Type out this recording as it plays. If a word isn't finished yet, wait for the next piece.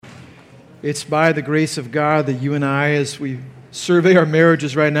It's by the grace of God that you and I, as we survey our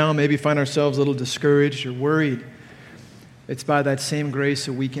marriages right now, maybe find ourselves a little discouraged or worried. It's by that same grace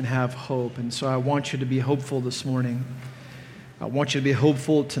that we can have hope. And so I want you to be hopeful this morning. I want you to be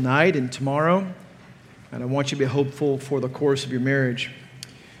hopeful tonight and tomorrow. And I want you to be hopeful for the course of your marriage.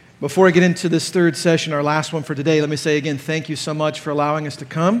 Before I get into this third session, our last one for today, let me say again, thank you so much for allowing us to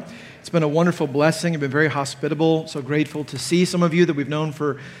come. It's been a wonderful blessing. You've been very hospitable. So grateful to see some of you that we've known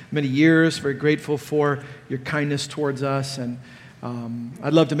for many years. Very grateful for your kindness towards us. And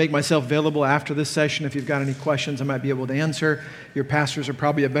I'd love to make myself available after this session. If you've got any questions, I might be able to answer. Your pastors are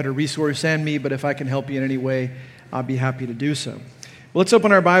probably a better resource than me, but if I can help you in any way, I'll be happy to do so. Well, let's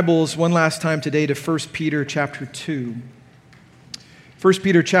open our Bibles one last time today to 1 Peter chapter 2. 1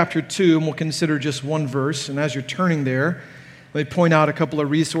 Peter chapter 2, and we'll consider just one verse. And as you're turning there, let me point out a couple of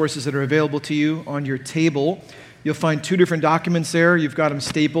resources that are available to you on your table. You'll find two different documents there. You've got them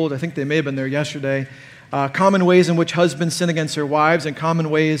stapled. I think they may have been there yesterday. Common ways in which husbands sin against their wives, and common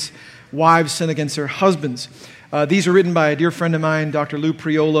ways wives sin against their husbands. These are written by a dear friend of mine, Dr. Lou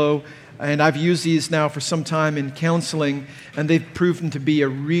Priolo, and I've used these now for some time in counseling, and they've proven to be a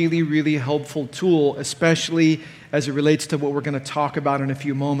really, really helpful tool, especially as it relates to what we're going to talk about in a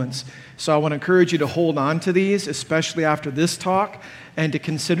few moments. So I want to encourage you to hold on to these, especially after this talk, and to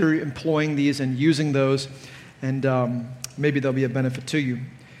consider employing these and using those, and maybe they'll be a benefit to you.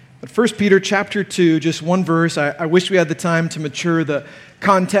 But 1 Peter chapter 2, just one verse. I wish we had the time to mature the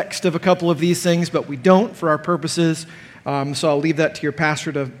context of a couple of these things, but we don't for our purposes. So I'll leave that to your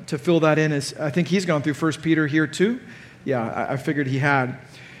pastor to fill that in. As I think he's gone through 1 Peter here too. Yeah, I figured he had.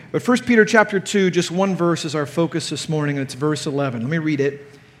 But 1 Peter chapter 2, just one verse is our focus this morning, and it's verse 11. Let me read it,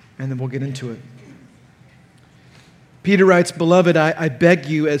 and then we'll get into it. Peter writes, "Beloved, I beg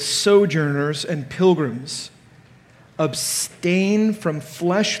you as sojourners and pilgrims, abstain from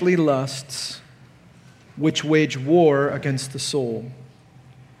fleshly lusts which wage war against the soul.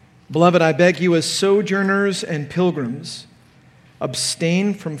 Beloved, I beg you as sojourners and pilgrims,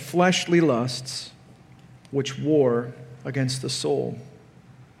 abstain from fleshly lusts which war against the soul."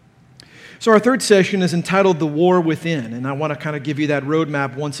 So our third session is entitled The War Within, and I want to kind of give you that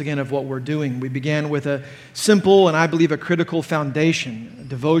roadmap once again of what we're doing. We began with a simple and I believe a critical foundation.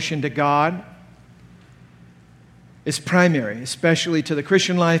 Devotion to God is primary, especially to the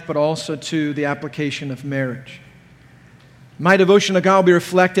Christian life, but also to the application of marriage. My devotion to God will be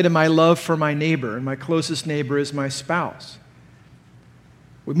reflected in my love for my neighbor, and my closest neighbor is my spouse.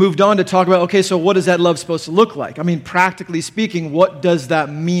 We moved on to talk about, okay, so what is that love supposed to look like? I mean, practically speaking, what does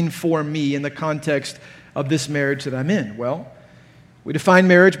that mean for me in the context of this marriage that I'm in? Well, we define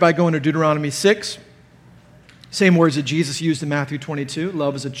marriage by going to Deuteronomy 6. Same words that Jesus used in Matthew 22.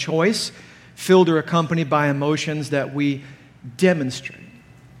 Love is a choice, filled or accompanied by emotions that we demonstrate.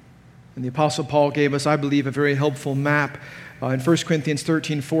 And the Apostle Paul gave us, I believe, a very helpful map in 1 Corinthians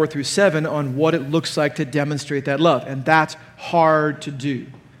 13, 4 through 7 on what it looks like to demonstrate that love. And that's hard to do.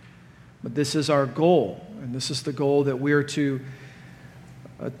 But this is our goal. And this is the goal that we're to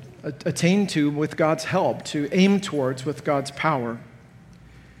attain to with God's help, to aim towards with God's power.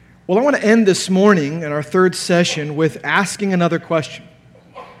 Well, I want to end this morning in our third session with asking another question.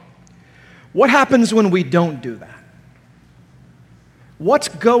 What happens when we don't do that? What's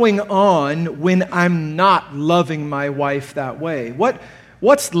going on when I'm not loving my wife that way?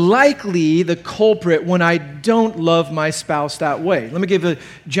 What's likely the culprit when I don't love my spouse that way? Let me give a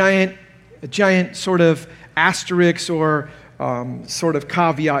giant sort of asterisk or sort of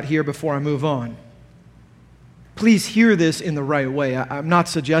caveat here before I move on. Please hear this in the right way. I'm not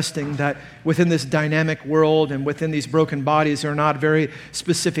suggesting that within this dynamic world and within these broken bodies, there are not very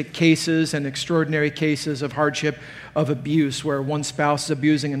specific cases and extraordinary cases of hardship, of abuse, where one spouse is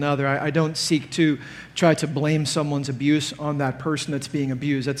abusing another. I don't seek to try to blame someone's abuse on that person that's being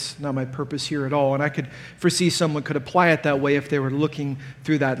abused. That's not my purpose here at all. And I could foresee someone could apply it that way if they were looking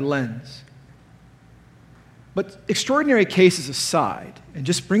through that lens. But extraordinary cases aside, and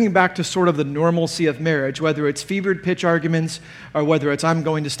just bringing back to sort of the normalcy of marriage, whether it's fevered pitch arguments, or whether it's I'm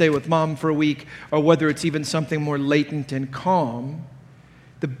going to stay with mom for a week, or whether it's even something more latent and calm,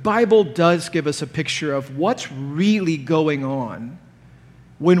 the Bible does give us a picture of what's really going on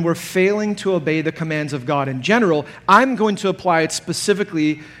when we're failing to obey the commands of God in general. I'm going to apply it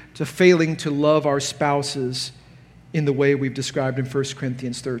specifically to failing to love our spouses in the way we've described in 1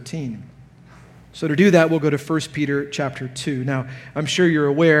 Corinthians 13. So to do that, we'll go to 1 Peter chapter 2. Now, I'm sure you're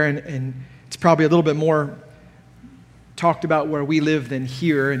aware, and it's probably a little bit more talked about where we live than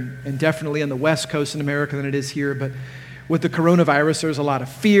here, and definitely on the West Coast in America than it is here, but with the coronavirus, there's a lot of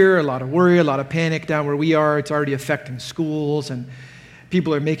fear, a lot of worry, a lot of panic down where we are. It's already affecting schools, and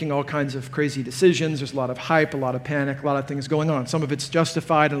People are making all kinds of crazy decisions. There's a lot of hype, a lot of panic, a lot of things going on. Some of it's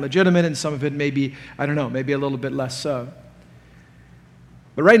justified and legitimate, and some of it maybe, I don't know, maybe a little bit less so.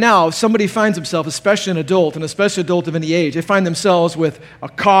 But right now, if somebody finds himself, especially an adult, and especially an adult of any age, they find themselves with a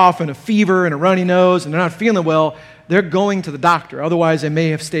cough and a fever and a runny nose, and they're not feeling well, they're going to the doctor. Otherwise, they may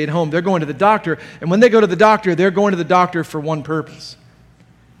have stayed home. They're going to the doctor, and when they go to the doctor, they're going to the doctor for one purpose.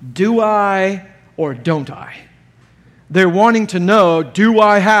 Do I or don't I? They're wanting to know, do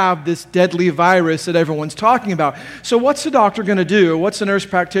I have this deadly virus that everyone's talking about? So what's the doctor going to do? What's the nurse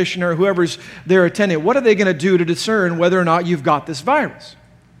practitioner, whoever's there attending? What are they going to do to discern whether or not you've got this virus?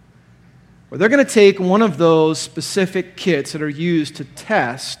 Well, they're going to take one of those specific kits that are used to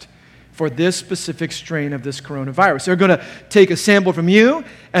test for this specific strain of this coronavirus. They're going to take a sample from you,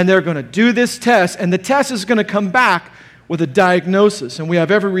 and they're going to do this test, and the test is going to come back with a diagnosis. And we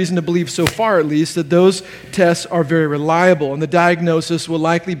have every reason to believe, so far at least, that those tests are very reliable, and the diagnosis will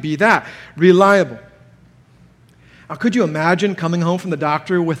likely be that, reliable. Now, could you imagine coming home from the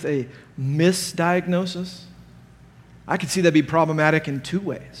doctor with a misdiagnosis? I could see that be problematic in two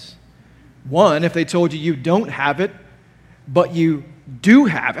ways. One, if they told you you don't have it, but you do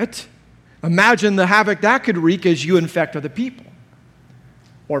have it, imagine the havoc that could wreak as you infect other people.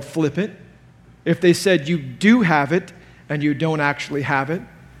 Or flip it. If they said you do have it and you don't actually have it,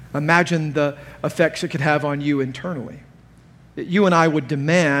 imagine the effects it could have on you internally. You and I would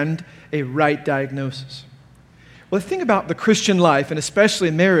demand a right diagnosis. Well, the thing about the Christian life, and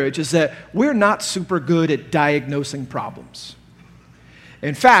especially marriage, is that we're not super good at diagnosing problems.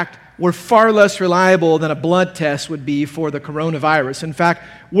 In fact, we're far less reliable than a blood test would be for the coronavirus. In fact,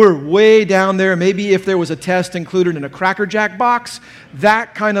 we're way down there. Maybe if there was a test included in a Cracker Jack box,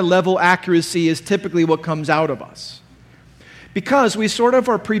 that kind of level accuracy is typically what comes out of us. Because we sort of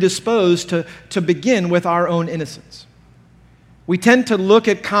are predisposed to begin with our own innocence. We tend to look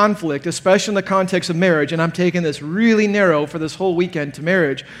at conflict, especially in the context of marriage, and I'm taking this really narrow for this whole weekend to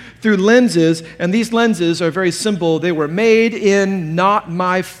marriage, through lenses, and these lenses are very simple. They were made in not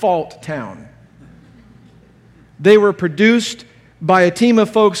my fault town. They were produced by a team of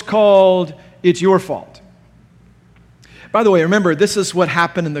folks called It's Your Fault. By the way, remember, this is what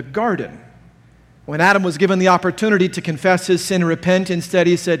happened in the garden. When Adam was given the opportunity to confess his sin and repent, instead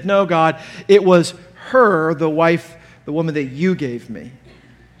he said, no, God, it was her, the wife, the woman that you gave me.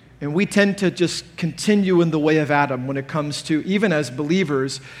 And we tend to just continue in the way of Adam when it comes to, even as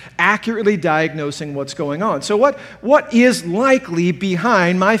believers, accurately diagnosing what's going on. So what is likely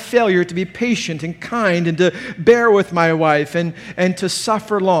behind my failure to be patient and kind and to bear with my wife and to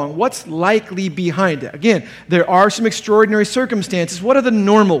suffer long? What's likely behind it? Again, there are some extraordinary circumstances. What are the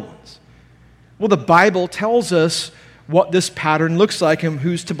normal ones? Well, the Bible tells us what this pattern looks like and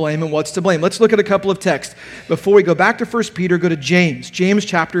who's to blame and what's to blame. Let's look at a couple of texts. Before we go back to 1 Peter, go to James. James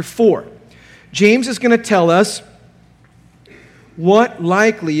chapter 4. James is going to tell us what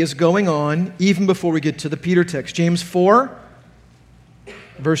likely is going on even before we get to the Peter text. James 4,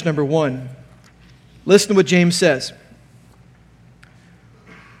 verse number 1. Listen to what James says.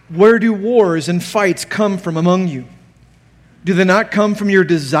 Where do wars and fights come from among you? Do they not come from your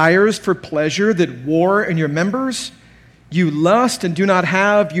desires for pleasure that war in your members? You lust and do not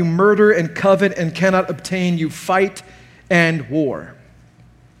have, you murder and covet and cannot obtain, you fight and war.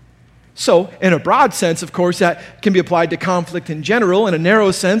 So, in a broad sense, of course, that can be applied to conflict in general. In a narrow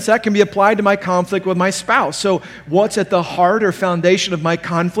sense, that can be applied to my conflict with my spouse. So, what's at the heart or foundation of my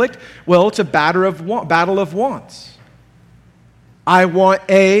conflict? Well, it's a battle of wants. I want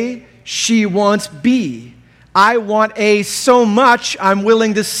A, she wants B. I want A so much, I'm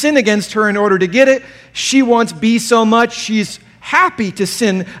willing to sin against her in order to get it. She wants B so much, she's happy to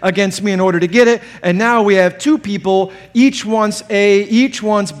sin against me in order to get it. And now we have two people, each wants A, each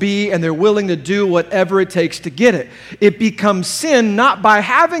wants B, and they're willing to do whatever it takes to get it. It becomes sin not by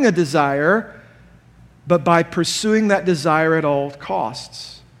having a desire, but by pursuing that desire at all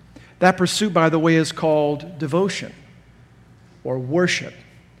costs. That pursuit, by the way, is called devotion or worship.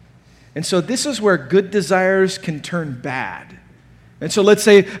 And so this is where good desires can turn bad. And so let's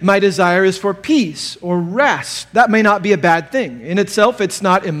say my desire is for peace or rest. That may not be a bad thing. In itself, it's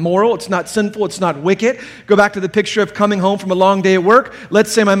not immoral, it's not sinful, it's not wicked. Go back to the picture of coming home from a long day at work.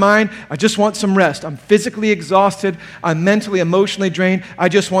 Let's say in my mind, I just want some rest. I'm physically exhausted. I'm mentally, emotionally drained. I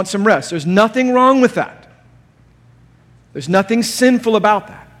just want some rest. There's nothing wrong with that. There's nothing sinful about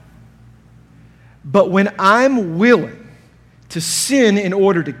that. But when I'm willing to sin in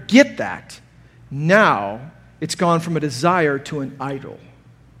order to get that, now it's gone from a desire to an idol.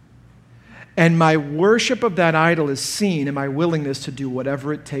 And my worship of that idol is seen in my willingness to do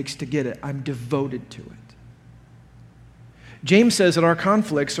whatever it takes to get it. I'm devoted to it. James says that our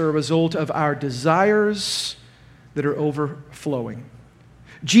conflicts are a result of our desires that are overflowing.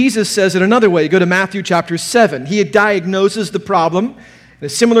 Jesus says it another way. Go to Matthew chapter 7. He diagnoses the problem in a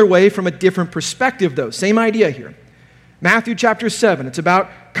similar way from a different perspective, though. Same idea here. Matthew chapter 7. It's about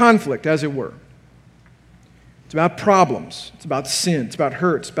conflict, as it were. It's about problems. It's about sin. It's about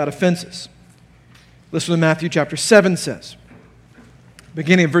hurt. It's about offenses. Listen to what Matthew chapter 7 says,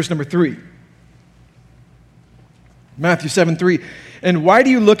 beginning of verse number 3. Matthew 7:3. And why do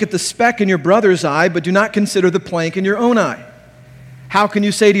you look at the speck in your brother's eye, but do not consider the plank in your own eye? How can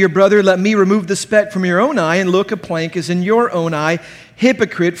you say to your brother, let me remove the speck from your own eye, and look, a plank is in your own eye?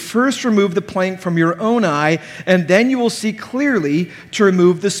 Hypocrite, first remove the plank from your own eye, and then you will see clearly to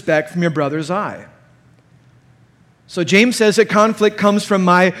remove the speck from your brother's eye. So James says that conflict comes from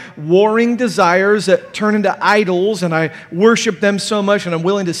my warring desires that turn into idols, and I worship them so much, and I'm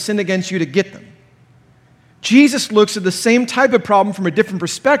willing to sin against you to get them. Jesus looks at the same type of problem from a different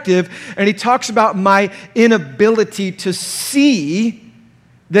perspective, and he talks about my inability to see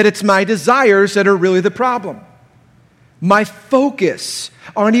that it's my desires that are really the problem. My focus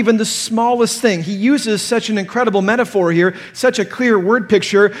on even the smallest thing. He uses such an incredible metaphor here, such a clear word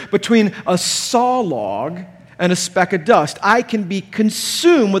picture between a saw log and a speck of dust. I can be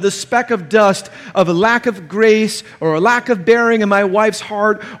consumed with a speck of dust of a lack of grace or a lack of bearing in my wife's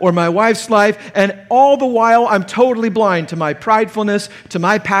heart or my wife's life, and all the while I'm totally blind to my pridefulness, to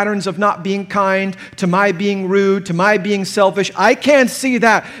my patterns of not being kind, to my being rude, to my being selfish. I can't see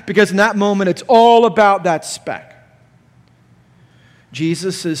that because in that moment it's all about that speck.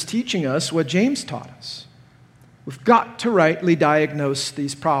 Jesus is teaching us what James taught us. We've got to rightly diagnose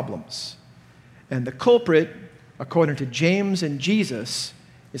these problems. And the culprit, according to James and Jesus,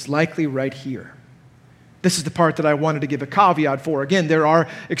 is likely right here. This is the part that I wanted to give a caveat for. Again, there are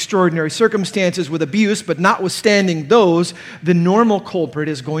extraordinary circumstances with abuse, but notwithstanding those, the normal culprit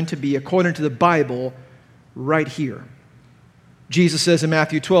is going to be, according to the Bible, right here. Jesus says in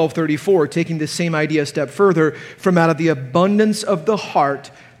Matthew 12:34, taking the same idea a step further, from out of the abundance of the heart,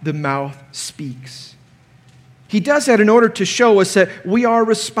 the mouth speaks. He does that in order to show us that we are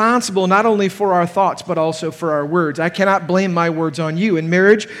responsible not only for our thoughts, but also for our words. I cannot blame my words on you. In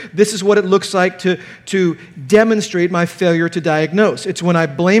marriage, this is what it looks like to demonstrate my failure to diagnose. It's when I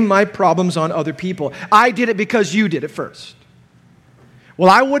blame my problems on other people. I did it because you did it first. Well,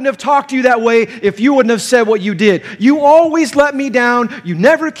 I wouldn't have talked to you that way if you wouldn't have said what you did. You always let me down. You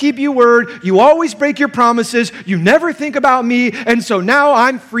never keep your word. You always break your promises. You never think about me. And so now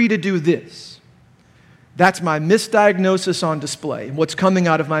I'm free to do this. That's my misdiagnosis on display. And what's coming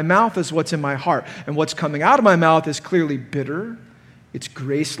out of my mouth is what's in my heart. And what's coming out of my mouth is clearly bitter, it's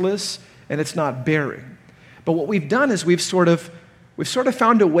graceless, and it's not bearing. But what we've done is we've sort of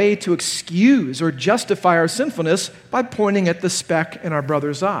found a way to excuse or justify our sinfulness by pointing at the speck in our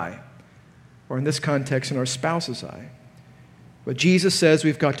brother's eye, or in this context, in our spouse's eye. But Jesus says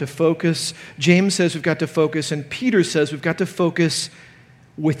we've got to focus, James says we've got to focus, and Peter says we've got to focus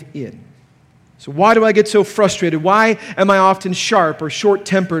within. So why do I get so frustrated? Why am I often sharp or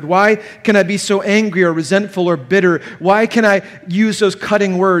short-tempered? Why can I be so angry or resentful or bitter? Why can I use those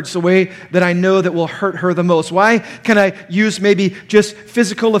cutting words the way that I know that will hurt her the most? Why can I use maybe just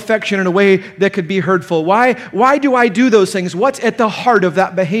physical affection in a way that could be hurtful? Why do I do those things? What's at the heart of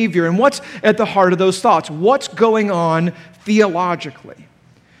that behavior? And what's at the heart of those thoughts? What's going on theologically?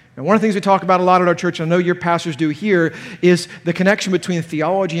 And one of the things we talk about a lot at our church, and I know your pastors do here, is the connection between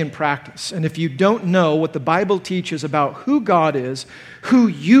theology and practice. And if you don't know what the Bible teaches about who God is, who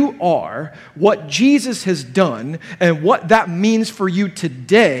you are, what Jesus has done, and what that means for you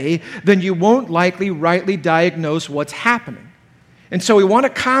today, then you won't likely rightly diagnose what's happening. And so we want to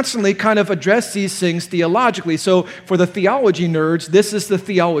constantly kind of address these things theologically. So for the theology nerds, this is the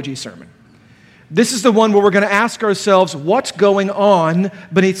theology sermon. This is the one where we're going to ask ourselves what's going on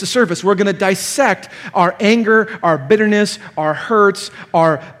beneath the surface. We're going to dissect our anger, our bitterness, our hurts,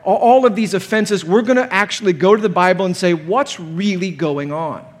 all of these offenses. We're going to actually go to the Bible and say, what's really going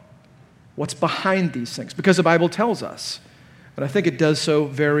on? What's behind these things? Because the Bible tells us. And I think it does so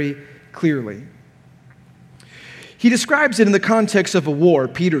very clearly. He describes it in the context of a war,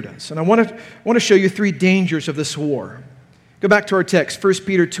 Peter does. And I want to show you three dangers of this war. Go back to our text, 1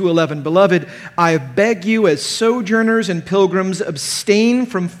 Peter 2:11. Beloved, I beg you as sojourners and pilgrims, abstain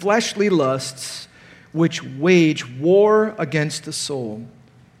from fleshly lusts which wage war against the soul.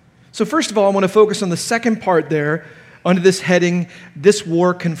 So first of all, I want to focus on the second part there under this heading, this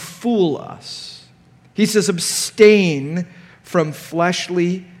war can fool us. He says, abstain from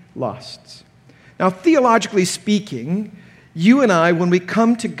fleshly lusts. Now, theologically speaking, You and I, when we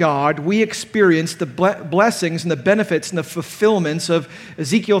come to God, we experience the blessings and the benefits and the fulfillments of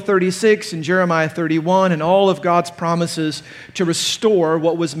Ezekiel 36 and Jeremiah 31 and all of God's promises to restore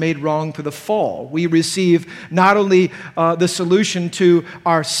what was made wrong through the fall. We receive not only the solution to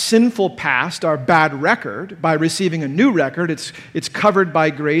our sinful past, our bad record, by receiving a new record, it's covered by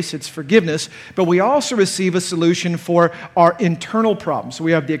grace, it's forgiveness, but we also receive a solution for our internal problems. So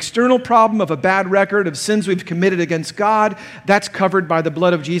we have the external problem of a bad record, of sins we've committed against God. That's covered by the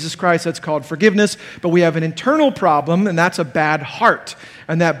blood of Jesus Christ. That's called forgiveness. But we have an internal problem, and that's a bad heart.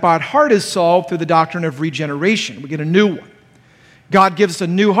 And that bad heart is solved through the doctrine of regeneration. We get a new one. God gives us a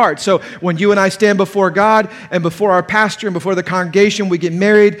new heart. So when you and I stand before God and before our pastor and before the congregation, we get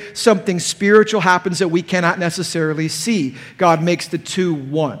married, something spiritual happens that we cannot necessarily see. God makes the two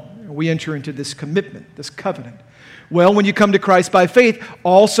one. We enter into this commitment, this covenant. Well, when you come to Christ by faith,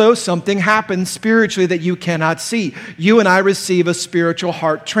 also something happens spiritually that you cannot see. You and I receive a spiritual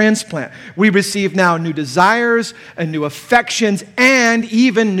heart transplant. We receive now new desires and new affections and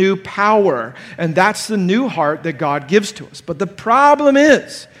even new power. And that's the new heart that God gives to us. But the problem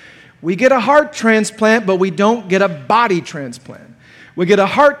is, we get a heart transplant, but we don't get a body transplant. We get a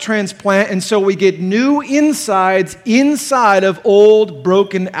heart transplant, and so we get new insides inside of old,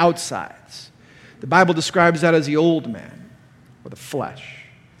 broken outsides. The Bible describes that as the old man, or the flesh.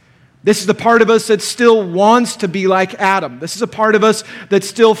 This is the part of us that still wants to be like Adam. This is a part of us that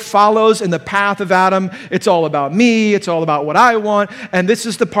still follows in the path of Adam. It's all about me. It's all about what I want. And this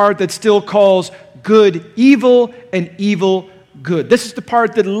is the part that still calls good evil and evil good. This is the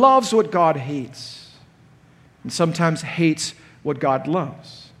part that loves what God hates and sometimes hates what God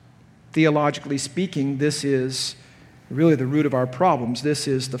loves. Theologically speaking, this is really the root of our problems. This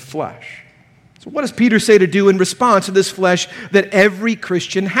is the flesh. So what does Peter say to do in response to this flesh that every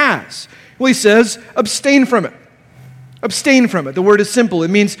Christian has? Well, he says, abstain from it. Abstain from it. The word is simple. It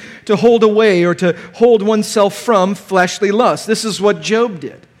means to hold away or to hold oneself from fleshly lust. This is what Job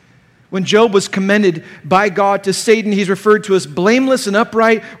did. When Job was commended by God to Satan, he's referred to as blameless and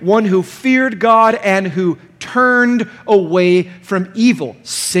upright, one who feared God and who turned away from evil.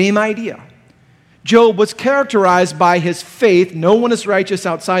 Same idea. Job was characterized by his faith. No one is righteous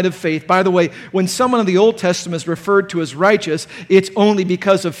outside of faith. By the way, when someone in the Old Testament is referred to as righteous, it's only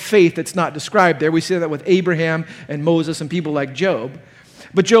because of faith that's not described there. We see that with Abraham and Moses and people like Job.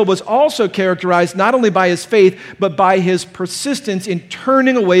 But Job was also characterized not only by his faith, but by his persistence in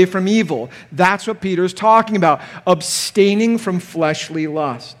turning away from evil. That's what Peter's talking about, abstaining from fleshly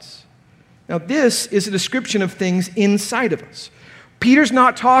lusts. Now, this is a description of things inside of us. Peter's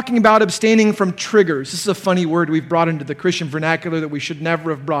not talking about abstaining from triggers. This is a funny word we've brought into the Christian vernacular that we should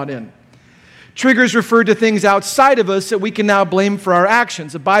never have brought in. Triggers refer to things outside of us that we can now blame for our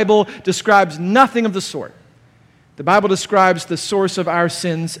actions. The Bible describes nothing of the sort. The Bible describes the source of our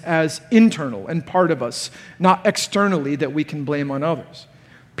sins as internal and part of us, not externally that we can blame on others.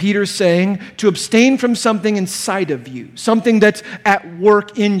 Peter's saying to abstain from something inside of you, something that's at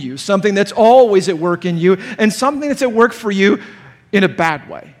work in you, something that's always at work in you, and something that's at work for you in a bad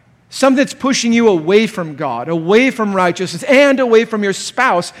way. Something that's pushing you away from God, away from righteousness, and away from your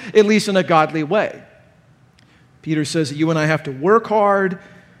spouse, at least in a godly way. Peter says that you and I have to work hard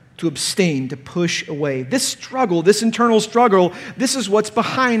to abstain, to push away. This struggle, this internal struggle, this is what's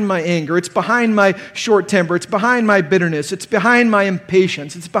behind my anger. It's behind my short temper. It's behind my bitterness. It's behind my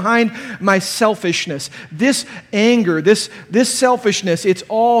impatience. It's behind my selfishness. This anger, this selfishness, it's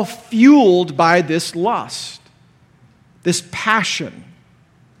all fueled by this lust. This passion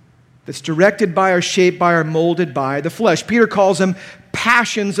that's directed by or shaped by or molded by the flesh. Peter calls them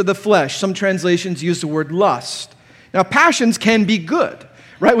passions of the flesh. Some translations use the word lust. Now, passions can be good,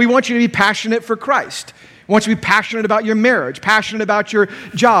 right? We want you to be passionate for Christ. We want you to be passionate about your marriage, passionate about your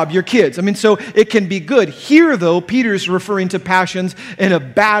job, your kids. So it can be good. Here, though, Peter's referring to passions in a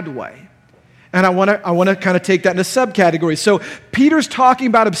bad way. And I want to kind of take that in a subcategory. So Peter's talking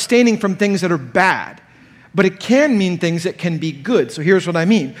about abstaining from things that are bad. But it can mean things that can be good. So here's what I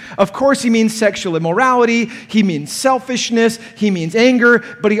mean. Of course, he means sexual immorality. He means selfishness. He means anger.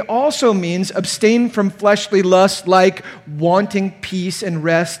 But he also means abstain from fleshly lust like wanting peace and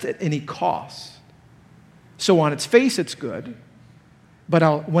rest at any cost. So on its face, it's good.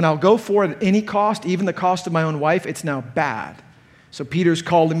 But when I'll go for it at any cost, even the cost of my own wife, it's now bad. So Peter's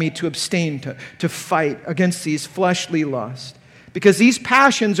calling me to abstain, to fight against these fleshly lusts. Because these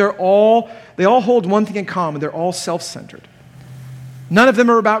passions they all hold one thing in common. They're all self-centered. None of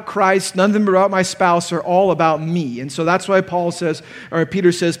them are about Christ. None of them are about my spouse. They're all about me. And so that's why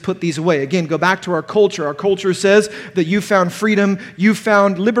Peter says, put these away. Again, go back to our culture. Our culture says that you found freedom, you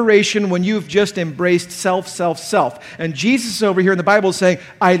found liberation when you've just embraced self, self, self. And Jesus is over here in the Bible saying,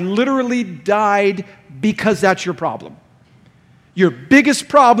 I literally died because that's your problem. Your biggest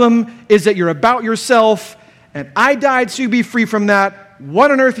problem is that you're about yourself, and I died so you'd be free from that.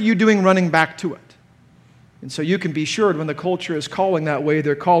 What on earth are you doing running back to it? And so you can be sure when the culture is calling that way,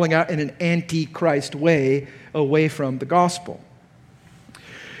 they're calling out in an anti-Christ way away from the gospel.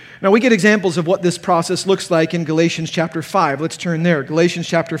 Now, we get examples of what this process looks like in Galatians chapter 5. Let's turn there. Galatians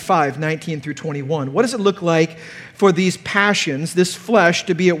chapter 5, 19 through 21. What does it look like for these passions, this flesh,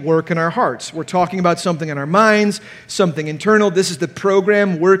 to be at work in our hearts? We're talking about something in our minds, something internal. This is the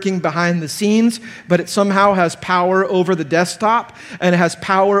program working behind the scenes, but it somehow has power over the desktop, and it has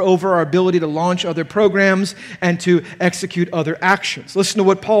power over our ability to launch other programs and to execute other actions. Listen to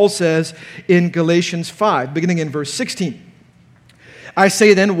what Paul says in Galatians 5, beginning in verse 16. I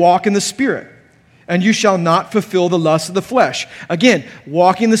say then, walk in the Spirit, and you shall not fulfill the lust of the flesh. Again,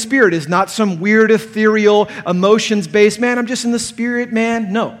 walking in the Spirit is not some weird, ethereal, emotions-based, man, I'm just in the Spirit,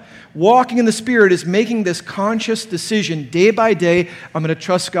 man. No. Walking in the Spirit is making this conscious decision day by day. I'm going to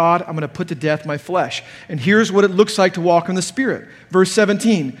trust God. I'm going to put to death my flesh. And here's what it looks like to walk in the Spirit. Verse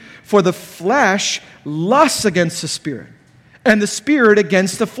 17, for the flesh lusts against the Spirit, and the Spirit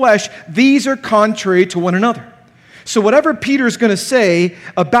against the flesh. These are contrary to one another. So whatever Peter's going to say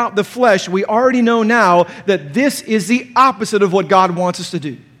about the flesh, we already know now that this is the opposite of what God wants us to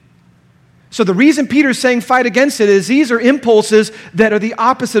do. So the reason Peter's saying fight against it is these are impulses that are the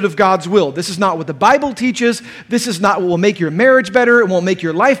opposite of God's will. This is not what the Bible teaches. This is not what will make your marriage better. It won't make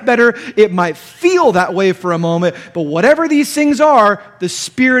your life better. It might feel that way for a moment, but whatever these things are, the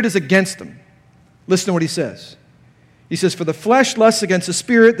Spirit is against them. Listen to what he says. He says, for the flesh lusts against the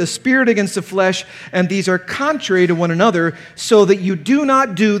Spirit against the flesh, and these are contrary to one another, so that you do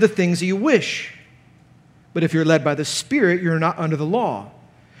not do the things that you wish. But if you're led by the Spirit, you're not under the law.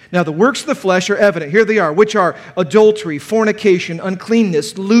 Now the works of the flesh are evident. Here they are, which are adultery, fornication,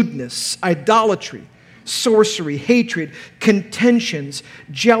 uncleanness, lewdness, idolatry, sorcery, hatred, contentions,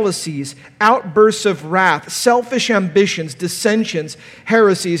 jealousies, outbursts of wrath, selfish ambitions, dissensions,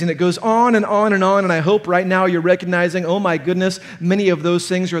 heresies, and it goes on and on and on. And I hope right now you're recognizing, oh my goodness, many of those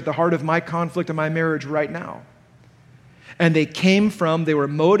things are at the heart of my conflict in my marriage right now. And they were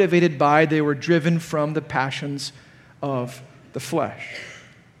motivated by, they were driven from the passions of the flesh.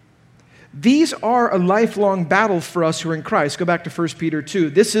 These are a lifelong battle for us who are in Christ. Go back to 1 Peter 2.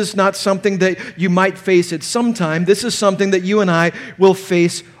 This is not something that you might face at some time. This is something that you and I will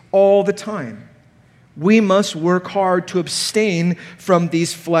face all the time. We must work hard to abstain from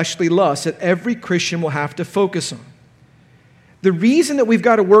these fleshly lusts that every Christian will have to focus on. The reason that we've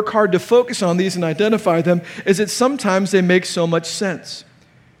got to work hard to focus on these and identify them is that sometimes they make so much sense.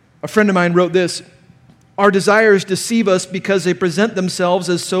 A friend of mine wrote this: our desires deceive us because they present themselves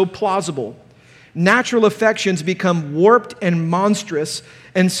as so plausible. Natural affections become warped and monstrous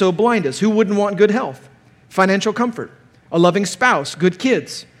and so blind us. Who wouldn't want good health, financial comfort, a loving spouse, good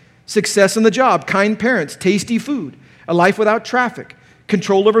kids, success in the job, kind parents, tasty food, a life without traffic,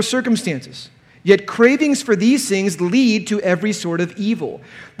 control over circumstances? Yet cravings for these things lead to every sort of evil.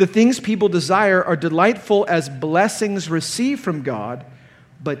 The things people desire are delightful as blessings received from God,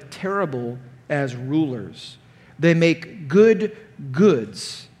 but terrible as rulers. They make good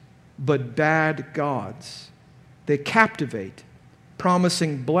goods, but bad gods. They captivate,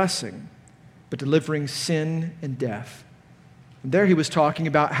 promising blessing, but delivering sin and death. And there he was talking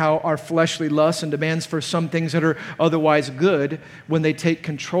about how our fleshly lusts and demands for some things that are otherwise good, when they take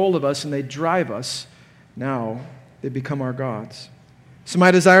control of us and they drive us, now they become our gods. So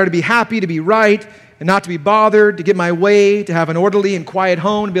my desire to be happy, to be right, and not to be bothered, to get my way, to have an orderly and quiet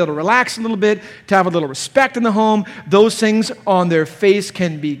home, to be able to relax a little bit, to have a little respect in the home, those things on their face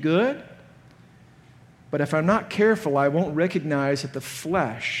can be good. But if I'm not careful, I won't recognize that the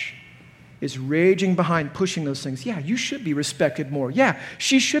flesh is raging behind pushing those things. Yeah, you should be respected more. Yeah,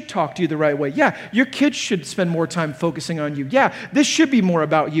 she should talk to you the right way. Yeah, your kids should spend more time focusing on you. Yeah, this should be more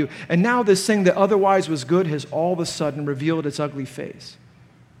about you. And now this thing that otherwise was good has all of a sudden revealed its ugly face.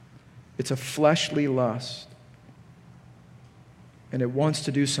 It's a fleshly lust, and it wants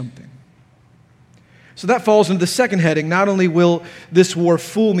to do something. So that falls into the second heading. Not only will this war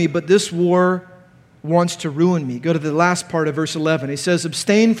fool me, but this war wants to ruin me. Go to the last part of verse 11. He says,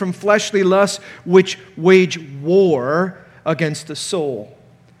 abstain from fleshly lusts which wage war against the soul.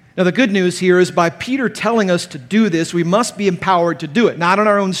 Now the good news here is by Peter telling us to do this, we must be empowered to do it, not on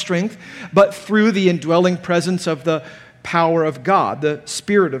our own strength, but through the indwelling presence of the power of God, the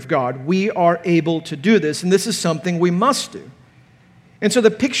Spirit of God. We are able to do this, and this is something we must do. And so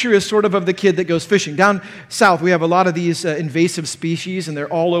the picture is sort of the kid that goes fishing. Down south, we have a lot of these invasive species, and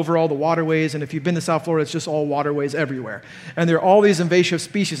they're all over all the waterways. And if you've been to South Florida, it's just all waterways everywhere. And there are all these invasive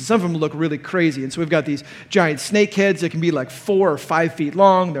species, and some of them look really crazy. And so we've got these giant snakeheads that can be like 4 or 5 feet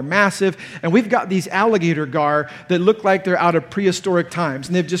long. They're massive. And we've got these alligator gar that look like they're out of prehistoric times.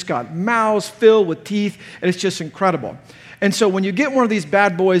 And they've just got mouths filled with teeth, and it's just incredible. And so when you get one of these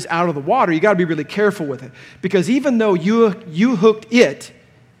bad boys out of the water, you got to be really careful with it. Because even though you hooked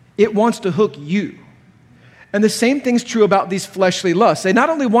it wants to hook you. And the same thing's true about these fleshly lusts. They not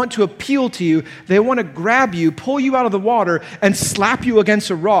only want to appeal to you, they want to grab you, pull you out of the water, and slap you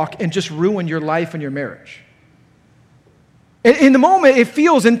against a rock and just ruin your life and your marriage. In the moment, it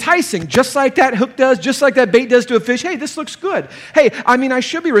feels enticing, just like that hook does, just like that bait does to a fish. Hey, this looks good. Hey, I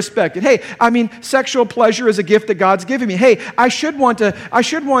should be respected. Hey, sexual pleasure is a gift that God's given me. Hey, I should want to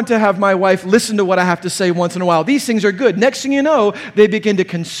have my wife listen to what I have to say once in a while. These things are good. Next thing you know, they begin to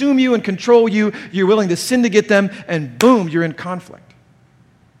consume you and control you. You're willing to sin to get them, and boom, you're in conflict.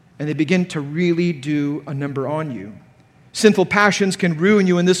 And they begin to really do a number on you. Sinful passions can ruin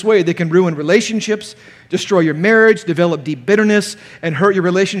you in this way. They can ruin relationships, destroy your marriage, develop deep bitterness, and hurt your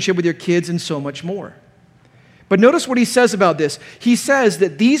relationship with your kids, and so much more. But notice what he says about this. He says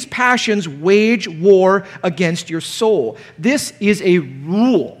that these passions wage war against your soul. This is a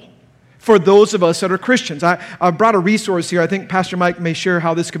rule for those of us that are Christians. I brought a resource here. I think Pastor Mike may share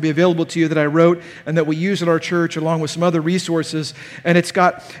how this could be available to you that I wrote and that we use at our church along with some other resources. And it's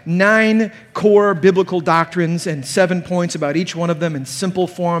got 9 core biblical doctrines and 7 points about each one of them in simple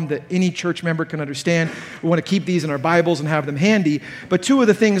form that any church member can understand. We want to keep these in our Bibles and have them handy. But 2 of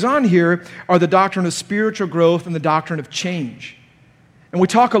the things on here are the doctrine of spiritual growth and the doctrine of change. And we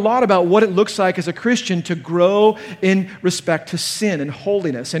talk a lot about what it looks like as a Christian to grow in respect to sin and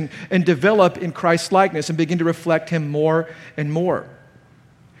holiness and develop in Christ's likeness and begin to reflect Him more and more.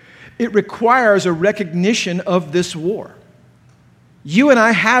 It requires a recognition of this war. You and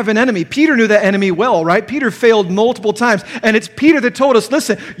I have an enemy. Peter knew that enemy well, right? Peter failed multiple times. And it's Peter that told us,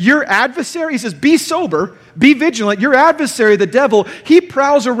 listen, your adversary, he says, be sober, be vigilant. Your adversary, the devil, he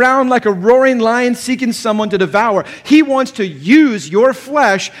prowls around like a roaring lion seeking someone to devour. He wants to use your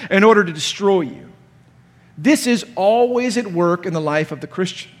flesh in order to destroy you. This is always at work in the life of the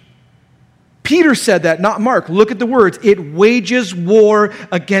Christian. Peter said that, not Mark. Look at the words. It wages war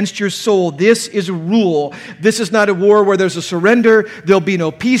against your soul. This is a rule. This is not a war where there's a surrender. There'll be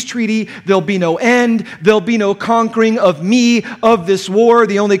no peace treaty. There'll be no end. There'll be no conquering of me, of this war.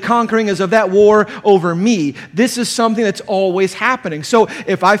 The only conquering is of that war over me. This is something that's always happening. So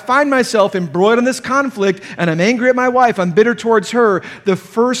if I find myself embroiled in this conflict and I'm angry at my wife, I'm bitter towards her, the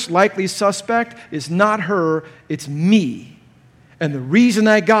first likely suspect is not her, it's me. And the reason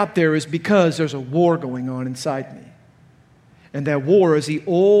I got there is because there's a war going on inside me. And that war is the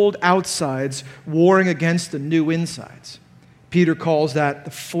old outsides warring against the new insides. Peter calls that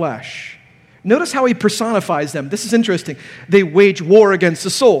the flesh. Notice how he personifies them. This is interesting. They wage war against the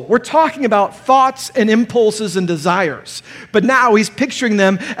soul. We're talking about thoughts and impulses and desires. But now he's picturing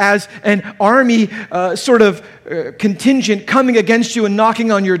them as an army contingent coming against you and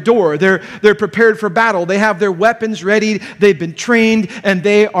knocking on your door. They're prepared for battle. They have their weapons ready. They've been trained, and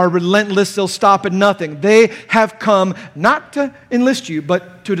they are relentless. They'll stop at nothing. They have come not to enlist you,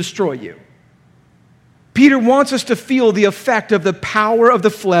 but to destroy you. Peter wants us to feel the effect of the power of the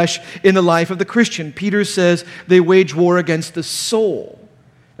flesh in the life of the Christian. Peter says they wage war against the soul.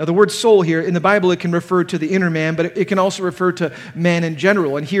 Now, the word soul here, in the Bible, it can refer to the inner man, but it can also refer to man in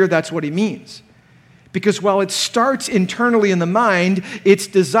general. And here, that's what he means. Because while it starts internally in the mind, its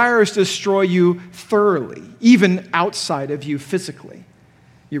desires to destroy you thoroughly, even outside of you physically.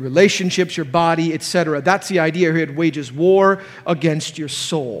 Your relationships, your body, etc. That's the idea here. It wages war against your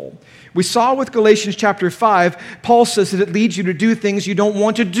soul. We saw with Galatians chapter 5, Paul says that it leads you to do things you don't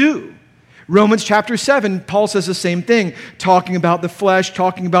want to do. Romans chapter 7, Paul says the same thing, talking about the flesh,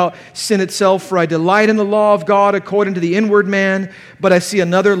 talking about sin itself. For I delight in the law of God according to the inward man, but I see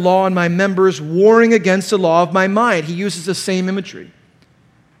another law in my members warring against the law of my mind. He uses the same imagery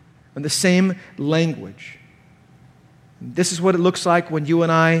and the same language. This is what it looks like when you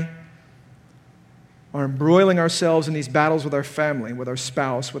and I are embroiling ourselves in these battles with our family, with our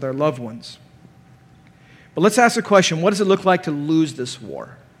spouse, with our loved ones. But let's ask the question, what does it look like to lose this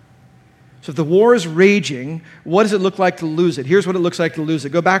war? So if the war is raging, what does it look like to lose it? Here's what it looks like to lose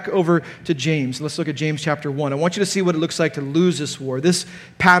it. Go back over to James. Let's look at James chapter 1. I want you to see what it looks like to lose this war. This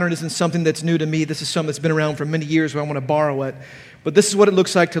pattern isn't something that's new to me. This is something that's been around for many years, but I want to borrow it. But this is what it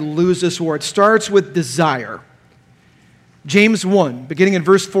looks like to lose this war. It starts with desire. James 1, beginning in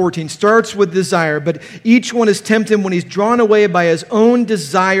verse 14, starts with desire, but each one is tempted when he's drawn away by his own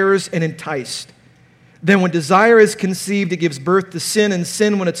desires and enticed. Then when desire is conceived, it gives birth to sin, and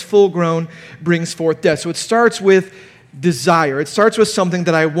sin, when it's full grown, brings forth death. So it starts with desire. It starts with something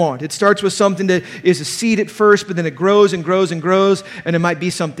that I want. It starts with something that is a seed at first, but then it grows and grows and grows, and it might be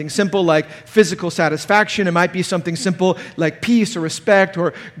something simple like physical satisfaction. It might be something simple like peace or respect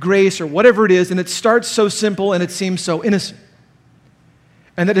or grace or whatever it is, and it starts so simple and it seems so innocent.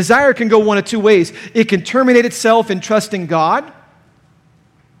 And the desire can go one of two ways. It can terminate itself in trusting God,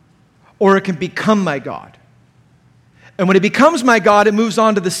 or it can become my God. And when it becomes my God, it moves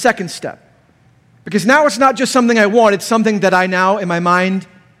on to the second step. Because now it's not just something I want, it's something that I now, in my mind,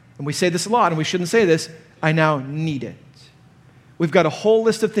 and we say this a lot, and we shouldn't say this, I now need it. We've got a whole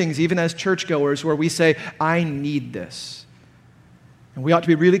list of things, even as churchgoers, where we say, I need this. And we ought to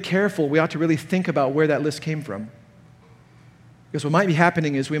be really careful. We ought to really think about where that list came from. Because what might be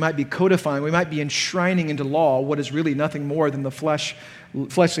happening is we might be codifying, we might be enshrining into law what is really nothing more than the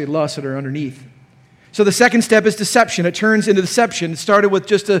fleshly lusts that are underneath. So the second step is deception. It turns into deception. It started with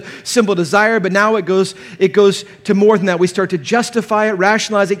just a simple desire, but now it goes to more than that. We start to justify it,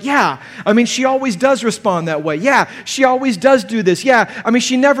 rationalize it. Yeah, I mean, she always does respond that way. Yeah, she always does do this. Yeah, I mean,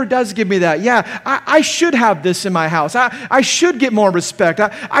 she never does give me that. Yeah, I should have this in my house. I should get more respect.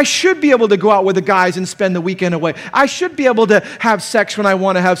 I should be able to go out with the guys and spend the weekend away. I should be able to have sex when I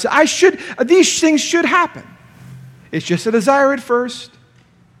want to have sex. These things should happen. It's just a desire at first.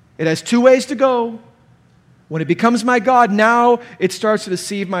 It has two ways to go. When it becomes my God, now it starts to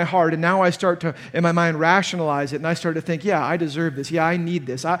deceive my heart, and now I start to, in my mind, rationalize it, and I start to think, yeah, I deserve this. Yeah, I need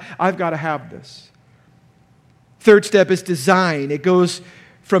this. I've got to have this. Third step is design. It goes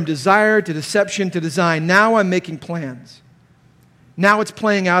from desire to deception to design. Now I'm making plans. Now it's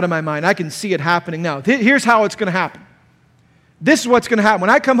playing out in my mind. I can see it happening now. Here's how it's going to happen. This is what's going to happen. When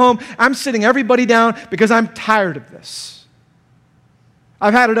I come home, I'm sitting everybody down because I'm tired of this.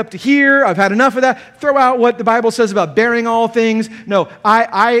 I've had it up to here. I've had enough of that. Throw out what the Bible says about bearing all things. No,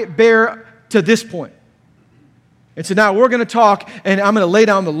 I bear to this point. And so now we're going to talk, and I'm going to lay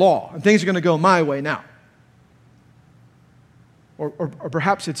down the law, and things are going to go my way now. Or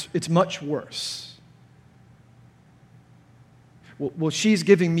perhaps it's much worse. Well, she's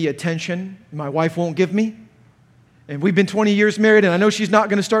giving me attention, and my wife won't give me. And we've been 20 years married, and I know she's not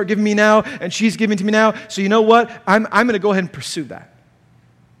going to start giving me now, and she's giving to me now. So you know what? I'm going to go ahead and pursue that.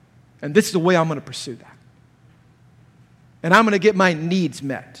 And this is the way I'm going to pursue that. And I'm going to get my needs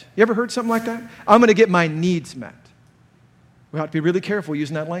met. You ever heard something like that? I'm going to get my needs met. We have to be really careful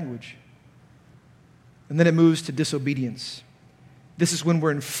using that language. And then it moves to disobedience. This is when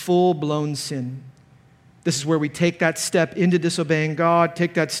we're in full-blown sin. This is where we take that step into disobeying God,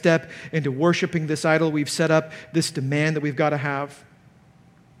 take that step into worshiping this idol we've set up, this demand that we've got to have.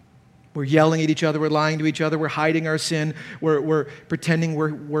 We're yelling at each other. We're lying to each other. We're hiding our sin. We're pretending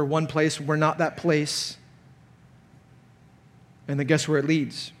we're one place. We're not that place. And then guess where it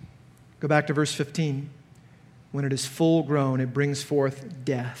leads? Go back to verse 15. When it is full grown, it brings forth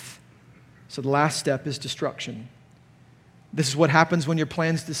death. So the last step is destruction. This is what happens when your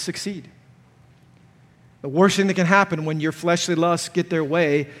plans to succeed. The worst thing that can happen when your fleshly lusts get their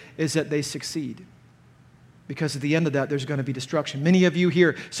way is that they succeed. Because at the end of that, there's going to be destruction. Many of you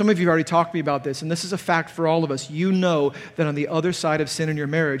here, some of you have already talked to me about this, and this is a fact for all of us. You know that on the other side of sin in your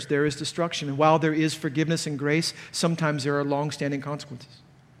marriage, there is destruction. And while there is forgiveness and grace, sometimes there are long-standing consequences.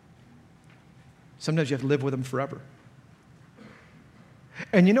 Sometimes you have to live with them forever.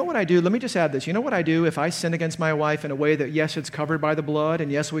 And you know what I do? Let me just add this. You know what I do if I sin against my wife in a way that, yes, it's covered by the blood,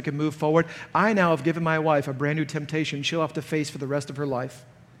 and yes, we can move forward? I now have given my wife a brand new temptation she'll have to face for the rest of her life.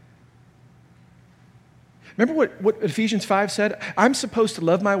 Remember what Ephesians 5 said? I'm supposed to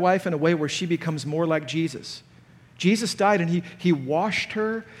love my wife in a way where she becomes more like Jesus. Jesus died, and he washed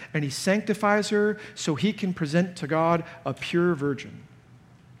her, and he sanctifies her so he can present to God a pure virgin.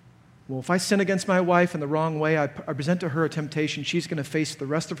 Well, if I sin against my wife in the wrong way, I present to her a temptation she's going to face the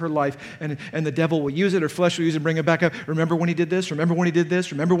rest of her life, and the devil will use it, her flesh will use it, and bring it back up. Remember when he did this? Remember when he did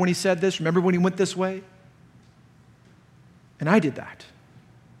this? Remember when he said this? Remember when he went this way? And I did that.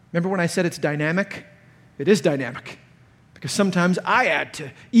 Remember when I said it's dynamic? It is dynamic, because sometimes I add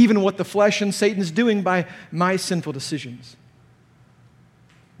to even what the flesh and Satan's doing by my sinful decisions.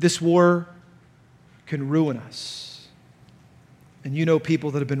 This war can ruin us. And you know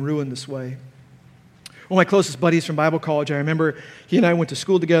people that have been ruined this way. One of my closest buddies from Bible college, I remember he and I went to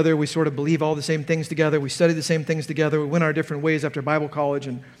school together. We sort of believe all the same things together. We studied the same things together. We went our different ways after Bible college.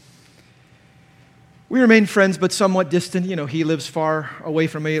 And We remain friends, but somewhat distant. He lives far away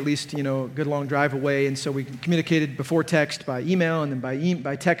from me, at least, a good long drive away. And so we communicated before text by email and then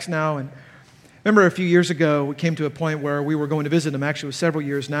by text now. And remember a few years ago, we came to a point where we were going to visit him. Actually, it was several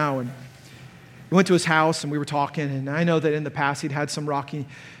years now. And we went to his house and we were talking. And I know that in the past he'd had some rocky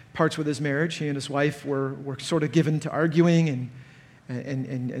parts with his marriage. He and his wife were sort of given to arguing,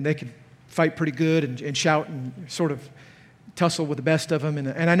 and they could fight pretty good and shout and sort of tussle with the best of them.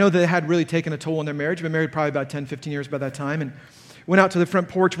 And I know that it had really taken a toll on their marriage. They've been married probably about 10, 15 years by that time. And went out to the front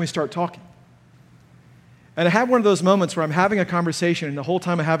porch and we start talking. And I had one of those moments where I'm having a conversation, and the whole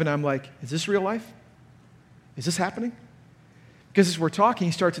time I'm having it, I'm like, is this real life? Is this happening? Because as we're talking,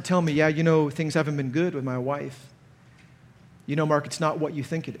 he starts to tell me, yeah, things haven't been good with my wife. Mark, it's not what you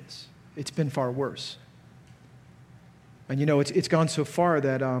think it is. It's been far worse. And it's gone so far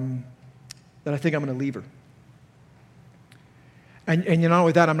that I think I'm going to leave her. And not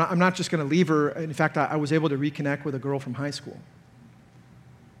only that, I'm not just going to leave her. In fact, I was able to reconnect with a girl from high school.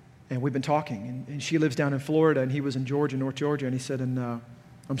 And we've been talking. And she lives down in Florida, and he was in Georgia, North Georgia. And he said,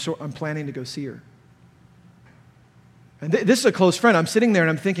 I'm planning to go see her. And this is a close friend. I'm sitting there, and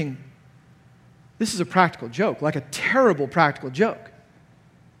I'm thinking, this is a practical joke, like a terrible practical joke.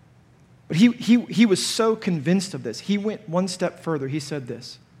 But he was so convinced of this. He went one step further. He said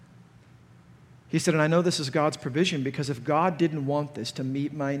this. He said, and I know this is God's provision, because if God didn't want this to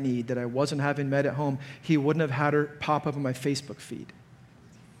meet my need that I wasn't having met at home, he wouldn't have had her pop up on my Facebook feed.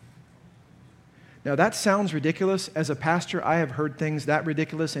 Now that sounds ridiculous. As a pastor, I have heard things that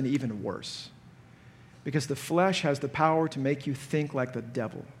ridiculous and even worse. Because the flesh has the power to make you think like the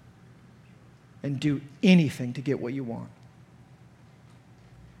devil and do anything to get what you want.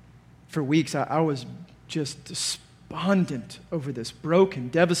 For weeks, I was just despondent over this, broken,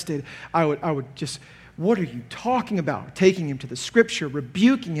 devastated. I would just, what are you talking about? Taking him to the scripture,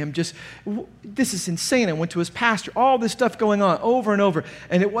 rebuking him, this is insane. I went to his pastor, all this stuff going on over and over.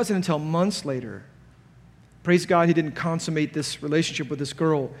 And it wasn't until months later, praise God, he didn't consummate this relationship with this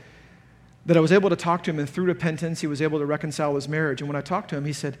girl, that I was able to talk to him, and through repentance, he was able to reconcile his marriage. And when I talked to him,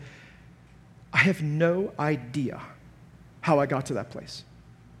 he said, I have no idea how I got to that place.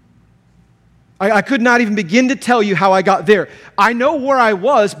 I could not even begin to tell you how I got there. I know where I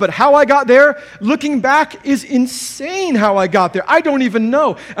was, but how I got there, looking back, is insane how I got there. I don't even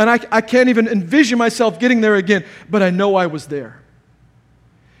know, and I can't even envision myself getting there again, but I know I was there.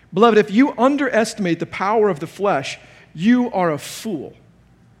 Beloved, if you underestimate the power of the flesh, you are a fool,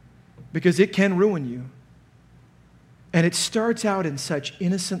 because it can ruin you. And it starts out in such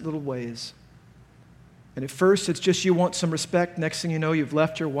innocent little ways. And at first, it's just you want some respect. Next thing you know, you've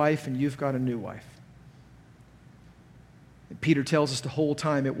left your wife and you've got a new wife. And Peter tells us the whole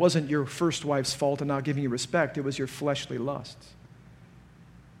time, it wasn't your first wife's fault in not giving you respect. It was your fleshly lusts.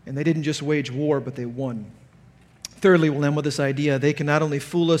 And they didn't just wage war, but they won. Thirdly, we'll end with this idea. They can not only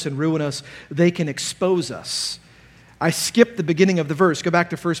fool us and ruin us, they can expose us. I skipped the beginning of the verse. Go back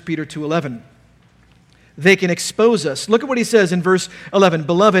to 1 Peter 2:11. They can expose us. Look at what he says in verse 11.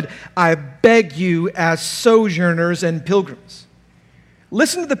 Beloved, I beg you as sojourners and pilgrims.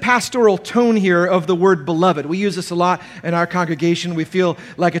 Listen to the pastoral tone here of the word beloved. We use this a lot in our congregation. We feel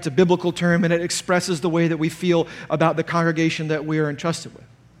like it's a biblical term, and it expresses the way that we feel about the congregation that we are entrusted with.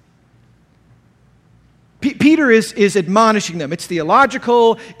 Peter is admonishing them. It's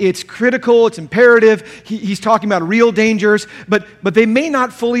theological, it's critical, it's imperative. He's talking about real dangers, but they may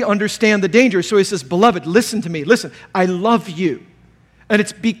not fully understand the dangers. So he says, beloved, listen to me. Listen, I love you. And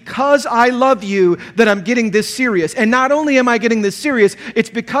it's because I love you that I'm getting this serious. And not only am I getting this serious, it's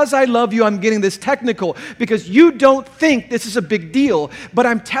because I love you I'm getting this technical. Because you don't think this is a big deal, but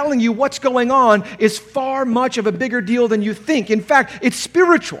I'm telling you what's going on is far much of a bigger deal than you think. In fact, it's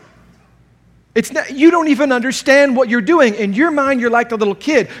spiritual. It's not, you don't even understand what you're doing. In your mind, you're like the little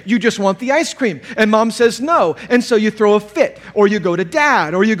kid. You just want the ice cream. And mom says no. And so you throw a fit. Or you go to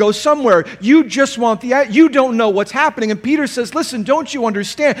dad. Or you go somewhere. You just want the ice. You don't know what's happening. And Peter says, listen, don't you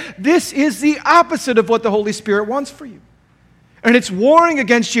understand? This is the opposite of what the Holy Spirit wants for you. And it's warring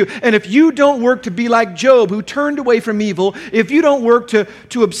against you. And if you don't work to be like Job, who turned away from evil, if you don't work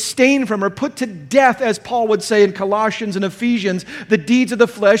to abstain from or put to death, as Paul would say in Colossians and Ephesians, the deeds of the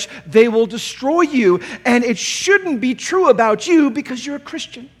flesh, they will destroy you. And it shouldn't be true about you because you're a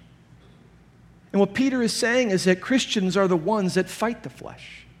Christian. And what Peter is saying is that Christians are the ones that fight the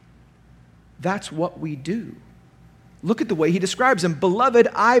flesh. That's what we do. Look at the way he describes them. Beloved,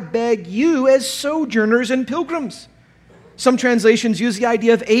 I beg you as sojourners and pilgrims. Some translations use the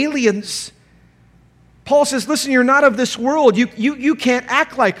idea of aliens. Paul says, listen, you're not of this world. You can't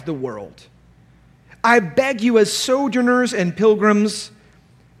act like the world. I beg you as sojourners and pilgrims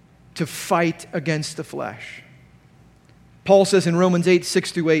to fight against the flesh. Paul says in Romans 8,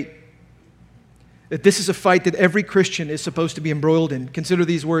 6-8, that this is a fight that every Christian is supposed to be embroiled in. Consider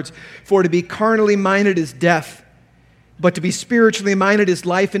these words. For to be carnally minded is death, but to be spiritually minded is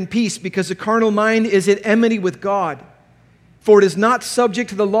life and peace, because the carnal mind is at enmity with God. For it is not subject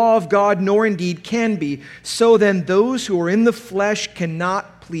to the law of God, nor indeed can be. So then those who are in the flesh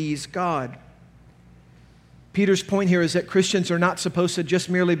cannot please God. Peter's point here is that Christians are not supposed to just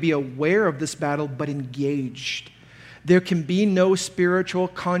merely be aware of this battle, but engaged. There can be no spiritual,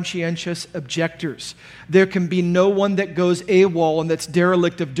 conscientious objectors. There can be no one that goes AWOL and that's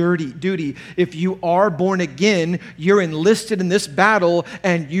derelict of duty. If you are born again, you're enlisted in this battle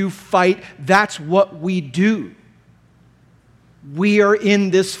and you fight. That's what we do. We are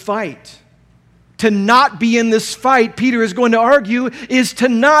in this fight. To not be in this fight, Peter is going to argue, is to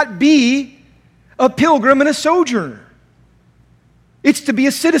not be a pilgrim and a sojourner. It's to be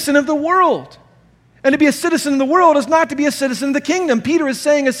a citizen of the world. And to be a citizen of the world is not to be a citizen of the kingdom. Peter is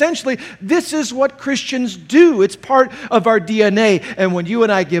saying essentially, this is what Christians do. It's part of our DNA. And when you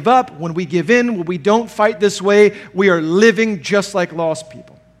and I give up, when we give in, when we don't fight this way, we are living just like lost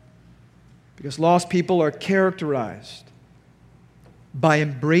people. Because lost people are characterized by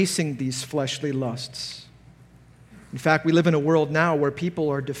embracing these fleshly lusts. In fact, we live in a world now where people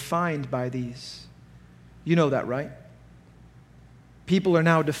are defined by these. You know that, right? People are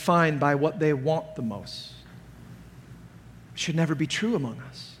now defined by what they want the most. It should never be true among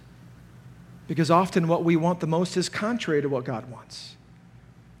us. Because often what we want the most is contrary to what God wants.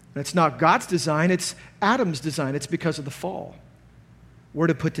 And it's not God's design, it's Adam's design. It's because of the fall. We're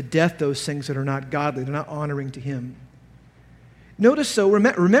to put to death those things that are not godly, they're not honoring to Him. Notice, so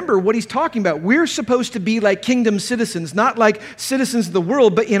remember what he's talking about. We're supposed to be like kingdom citizens, not like citizens of the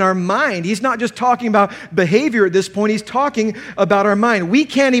world, but in our mind. He's not just talking about behavior at this point. He's talking about our mind. We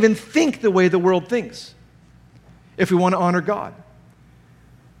can't even think the way the world thinks if we want to honor God.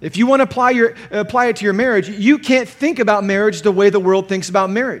 If you want to apply it to your marriage, you can't think about marriage the way the world thinks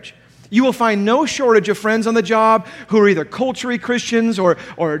about marriage. You will find no shortage of friends on the job who are either culturally Christians or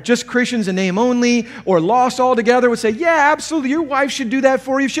just Christians in name only or lost altogether would say, yeah, absolutely, your wife should do that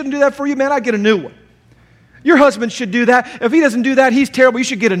for you. Shouldn't do that for you, man, I'd get a new one. Your husband should do that. If he doesn't do that, he's terrible. You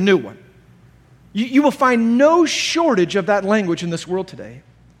should get a new one. You will find no shortage of that language in this world today.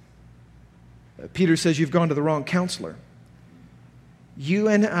 Peter says you've gone to the wrong counselor. You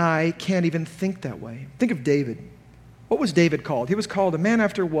and I can't even think that way. Think of David. What was David called? He was called a man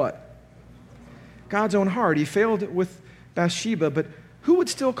after what? God's own heart. He failed with Bathsheba, but who would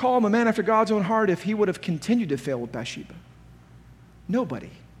still call him a man after God's own heart if he would have continued to fail with Bathsheba? Nobody.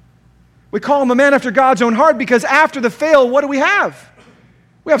 We call him a man after God's own heart because after the fail, what do we have?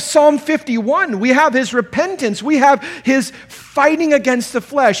 We have Psalm 51. We have his repentance. We have his fighting against the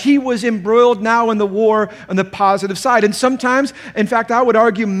flesh. He was embroiled now in the war on the positive side. And sometimes, in fact, I would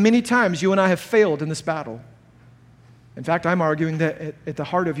argue many times you and I have failed in this battle. In fact, I'm arguing that at the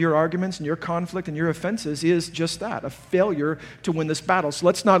heart of your arguments and your conflict and your offenses is just that, a failure to win this battle. So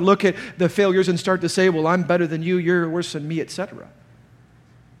let's not look at the failures and start to say, well, I'm better than you, you're worse than me, etc.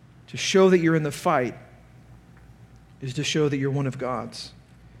 To show that you're in the fight is to show that you're one of God's.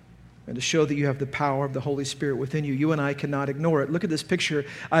 And to show that you have the power of the Holy Spirit within you. You and I cannot ignore it. Look at this picture.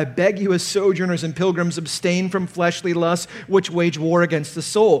 I beg you as sojourners and pilgrims, abstain from fleshly lusts which wage war against the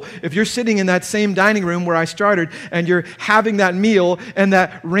soul. If you're sitting in that same dining room where I started and you're having that meal and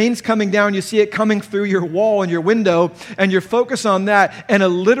that rain's coming down, you see it coming through your wall and your window and you're focused on that and a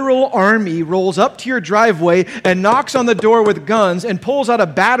literal army rolls up to your driveway and knocks on the door with guns and pulls out a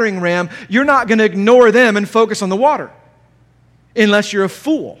battering ram, you're not going to ignore them and focus on the water unless you're a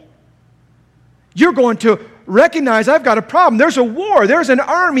fool. You're going to recognize I've got a problem. There's a war. There's an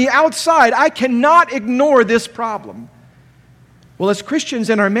army outside. I cannot ignore this problem. Well, as Christians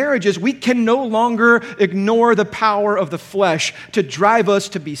in our marriages, we can no longer ignore the power of the flesh to drive us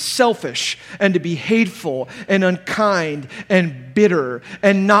to be selfish and to be hateful and unkind and bitter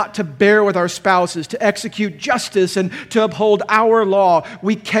and not to bear with our spouses, to execute justice and to uphold our law.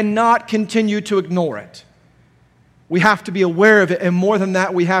 We cannot continue to ignore it. We have to be aware of it, and more than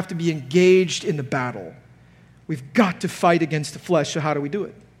that, we have to be engaged in the battle. We've got to fight against the flesh, so how do we do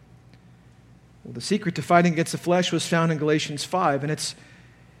it? Well, the secret to fighting against the flesh was found in Galatians 5, and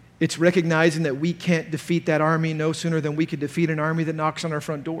it's recognizing that we can't defeat that army no sooner than we could defeat an army that knocks on our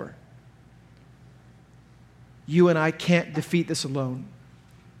front door. You and I can't defeat this alone.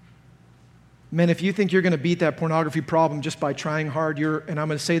 Men, if you think you're going to beat that pornography problem just by trying hard, and I'm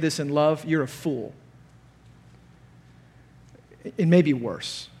going to say this in love, you're a fool. It may be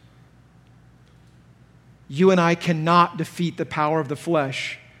worse. You and I cannot defeat the power of the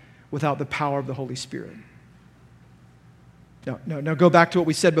flesh without the power of the Holy Spirit. Now go back to what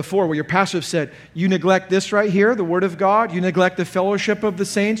we said before, where your pastor said, you neglect this right here, the Word of God, you neglect the fellowship of the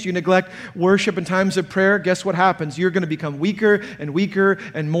saints, you neglect worship and times of prayer, guess what happens? You're going to become weaker and weaker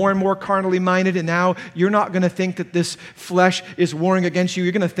and more carnally minded, and now you're not going to think that this flesh is warring against you.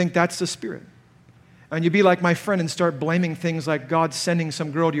 You're going to think that's the Spirit. And you'd be like my friend and start blaming things like God sending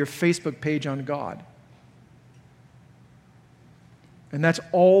some girl to your Facebook page on God. And that's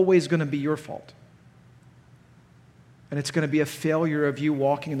always going to be your fault. And it's going to be a failure of you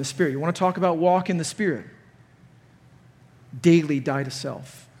walking in the Spirit. You want to talk about walk in the Spirit? Daily die to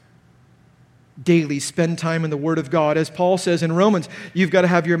self. Daily spend time in the Word of God. As Paul says in Romans, you've got to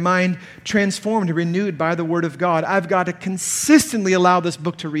have your mind transformed and renewed by the Word of God. I've got to consistently allow this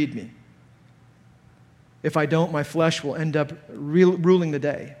book to read me. If I don't, my flesh will end up ruling the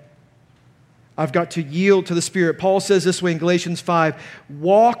day. I've got to yield to the Spirit. Paul says this way in Galatians 5,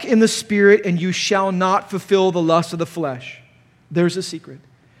 walk in the Spirit and you shall not fulfill the lust of the flesh. There's a secret.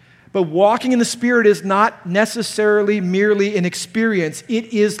 But walking in the Spirit is not necessarily merely an experience.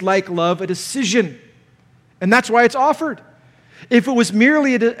 It is, like love, a decision. And that's why it's offered. If it was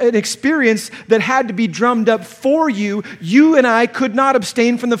merely an experience that had to be drummed up for you, you and I could not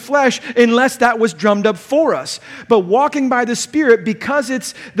abstain from the flesh unless that was drummed up for us. But walking by the Spirit, because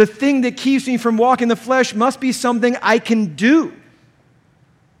it's the thing that keeps me from walking the flesh, must be something I can do.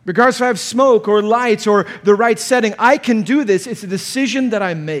 Regardless if I have smoke or lights or the right setting, I can do this. It's a decision that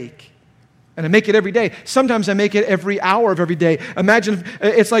I make. And I make it every day. Sometimes I make it every hour of every day. Imagine,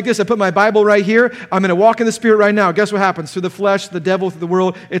 it's like this. I put my Bible right here. I'm going to walk in the Spirit right now. Guess what happens? Through the flesh, the devil, through the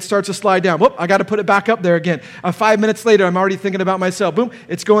world, it starts to slide down. Whoop, I got to put it back up there again. 5 minutes later, I'm already thinking about myself. Boom,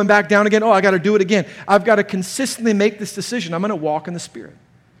 it's going back down again. Oh, I got to do it again. I've got to consistently make this decision. I'm going to walk in the Spirit.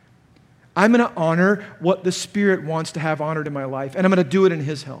 I'm going to honor what the Spirit wants to have honored in my life, and I'm going to do it in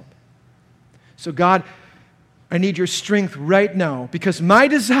His help. So God, I need your strength right now, because my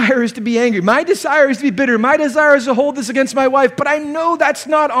desire is to be angry. My desire is to be bitter. My desire is to hold this against my wife, but I know that's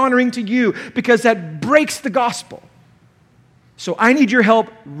not honoring to you because that breaks the gospel. So I need your help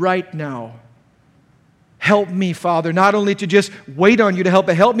right now. Help me, Father, not only to just wait on you to help,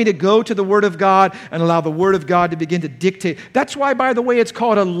 but help me to go to the Word of God and allow the Word of God to begin to dictate. That's why, by the way, it's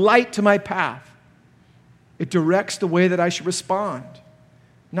called a light to my path. It directs the way that I should respond.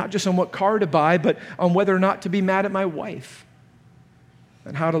 Not just on what car to buy, but on whether or not to be mad at my wife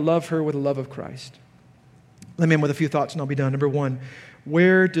and how to love her with the love of Christ. Let me end with a few thoughts and I'll be done. Number one,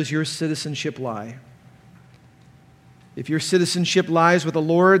 where does your citizenship lie? If your citizenship lies with the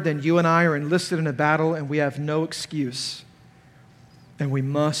Lord, then you and I are enlisted in a battle and we have no excuse. And we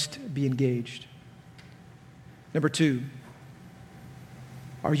must be engaged. Number two,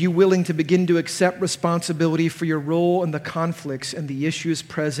 are you willing to begin to accept responsibility for your role in the conflicts and the issues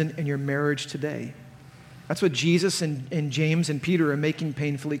present in your marriage today? That's what Jesus and James and Peter are making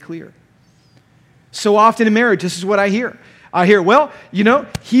painfully clear. So often in marriage, this is what I hear. I hear, well,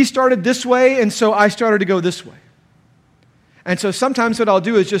 he started this way, and so I started to go this way. And so sometimes what I'll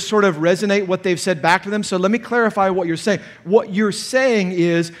do is just sort of resonate what they've said back to them. So let me clarify what you're saying. What you're saying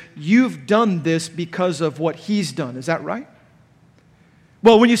is you've done this because of what he's done. Is that right?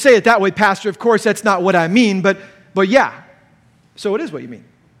 Well, when you say it that way, Pastor, of course, that's not what I mean, but yeah. So it is what you mean.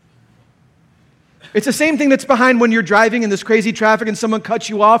 It's the same thing that's behind when you're driving in this crazy traffic and someone cuts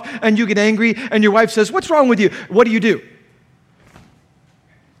you off and you get angry and your wife says, what's wrong with you? What do?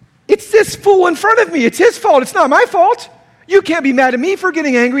 It's this fool in front of me. It's his fault. It's not my fault. You can't be mad at me for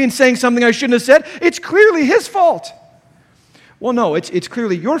getting angry and saying something I shouldn't have said. It's clearly his fault. Well, no, it's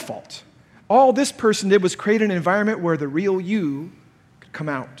clearly your fault. All this person did was create an environment where the real you come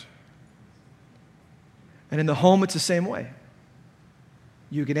out. And in the home, it's the same way.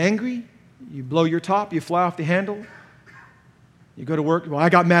 You get angry, you blow your top, you fly off the handle, you go to work, well, I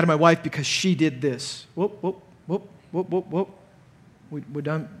got mad at my wife because she did this. Whoop, whoop, whoop, whoop, whoop, whoop.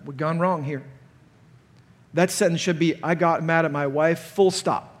 We've gone wrong here. That sentence should be, I got mad at my wife, full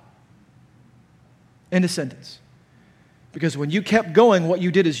stop. End of sentence. Because when you kept going, what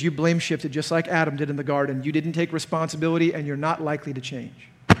you did is you blame shifted just like Adam did in the garden. You didn't take responsibility and you're not likely to change.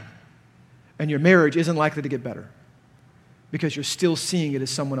 And your marriage isn't likely to get better because you're still seeing it as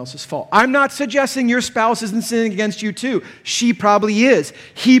someone else's fault. I'm not suggesting your spouse isn't sinning against you too. She probably is.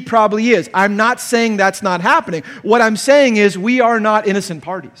 He probably is. I'm not saying that's not happening. What I'm saying is we are not innocent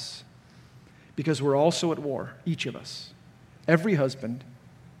parties because we're also at war, each of us. Every husband,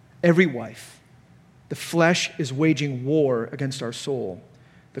 every wife. The flesh is waging war against our soul.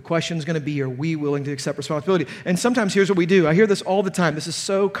 The question is going to be, are we willing to accept responsibility? And sometimes here's what we do. I hear this all the time. This is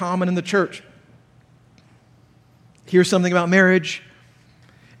so common in the church. Hear something about marriage,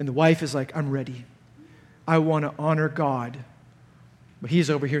 And the wife is like, I'm ready. I want to honor God. But he's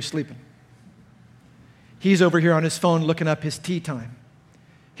over here sleeping. He's over here on his phone looking up his tea time.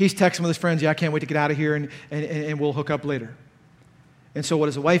 He's texting with his friends, I can't wait to get out of here and we'll hook up later. And so what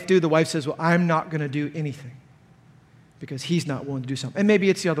does the wife do? The wife says, well, I'm not going to do anything because he's not willing to do something. And maybe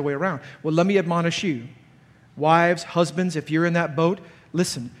it's the other way around. Well, let me admonish you. Wives, husbands, if you're in that boat,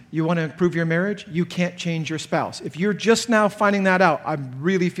 listen, you want to improve your marriage? You can't change your spouse. If you're just now finding that out, I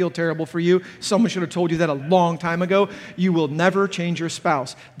really feel terrible for you. Someone should have told you that a long time ago. You will never change your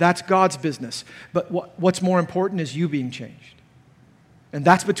spouse. That's God's business. But what's more important is you being changed. And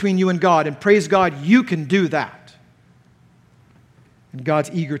that's between you and God. And praise God, you can do that. And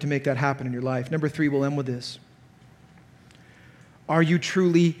God's eager to make that happen in your life. Number 3, we'll end with this. Are you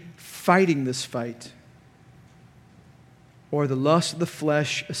truly fighting this fight? Or the lust of the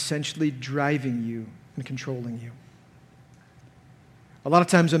flesh essentially driving you and controlling you? A lot of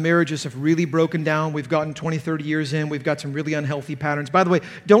times when marriages have really broken down, we've gotten 20, 30 years in, we've got some really unhealthy patterns. By the way,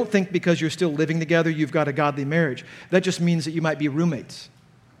 don't think because you're still living together, you've got a godly marriage. That just means that you might be roommates.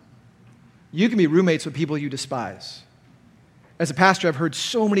 You can be roommates with people you despise. As a pastor, I've heard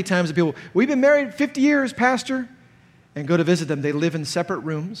so many times of people, we've been married 50 years, pastor. And go to visit them. They live in separate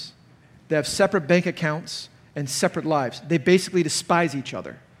rooms. They have separate bank accounts and separate lives. They basically despise each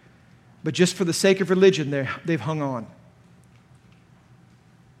other. But just for the sake of religion, they've hung on.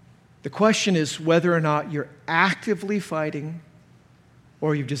 The question is whether or not you're actively fighting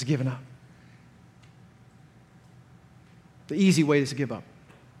or you've just given up. The easy way is to give up.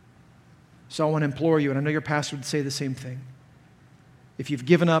 So I want to implore you, and I know your pastor would say the same thing. If you've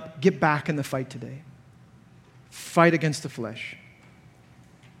given up, get back in the fight today. Fight against the flesh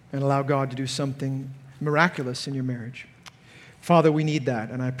and allow God to do something miraculous in your marriage. Father, we need that,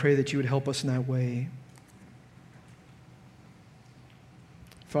 and I pray that you would help us in that way.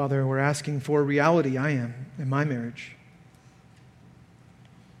 Father, we're asking for reality. I am in my marriage.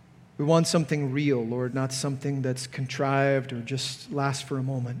 We want something real, Lord, not something that's contrived or just lasts for a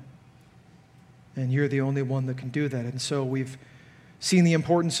moment. And you're the only one that can do that. And so we've seen the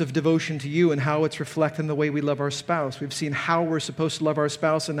importance of devotion to you and how it's reflected in the way we love our spouse. We've seen how we're supposed to love our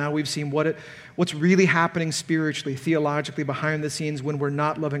spouse, and now we've seen what's really happening spiritually, theologically, behind the scenes when we're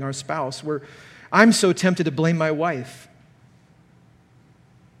not loving our spouse. I'm so tempted to blame my wife.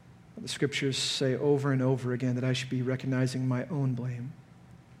 The scriptures say over and over again that I should be recognizing my own blame.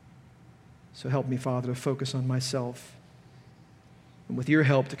 So help me, Father, to focus on myself. And with your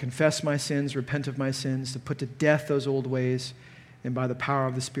help, to confess my sins, repent of my sins, to put to death those old ways, and by the power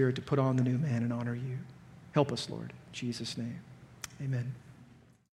of the Spirit to put on the new man and honor you. Help us, Lord. In Jesus' name, amen.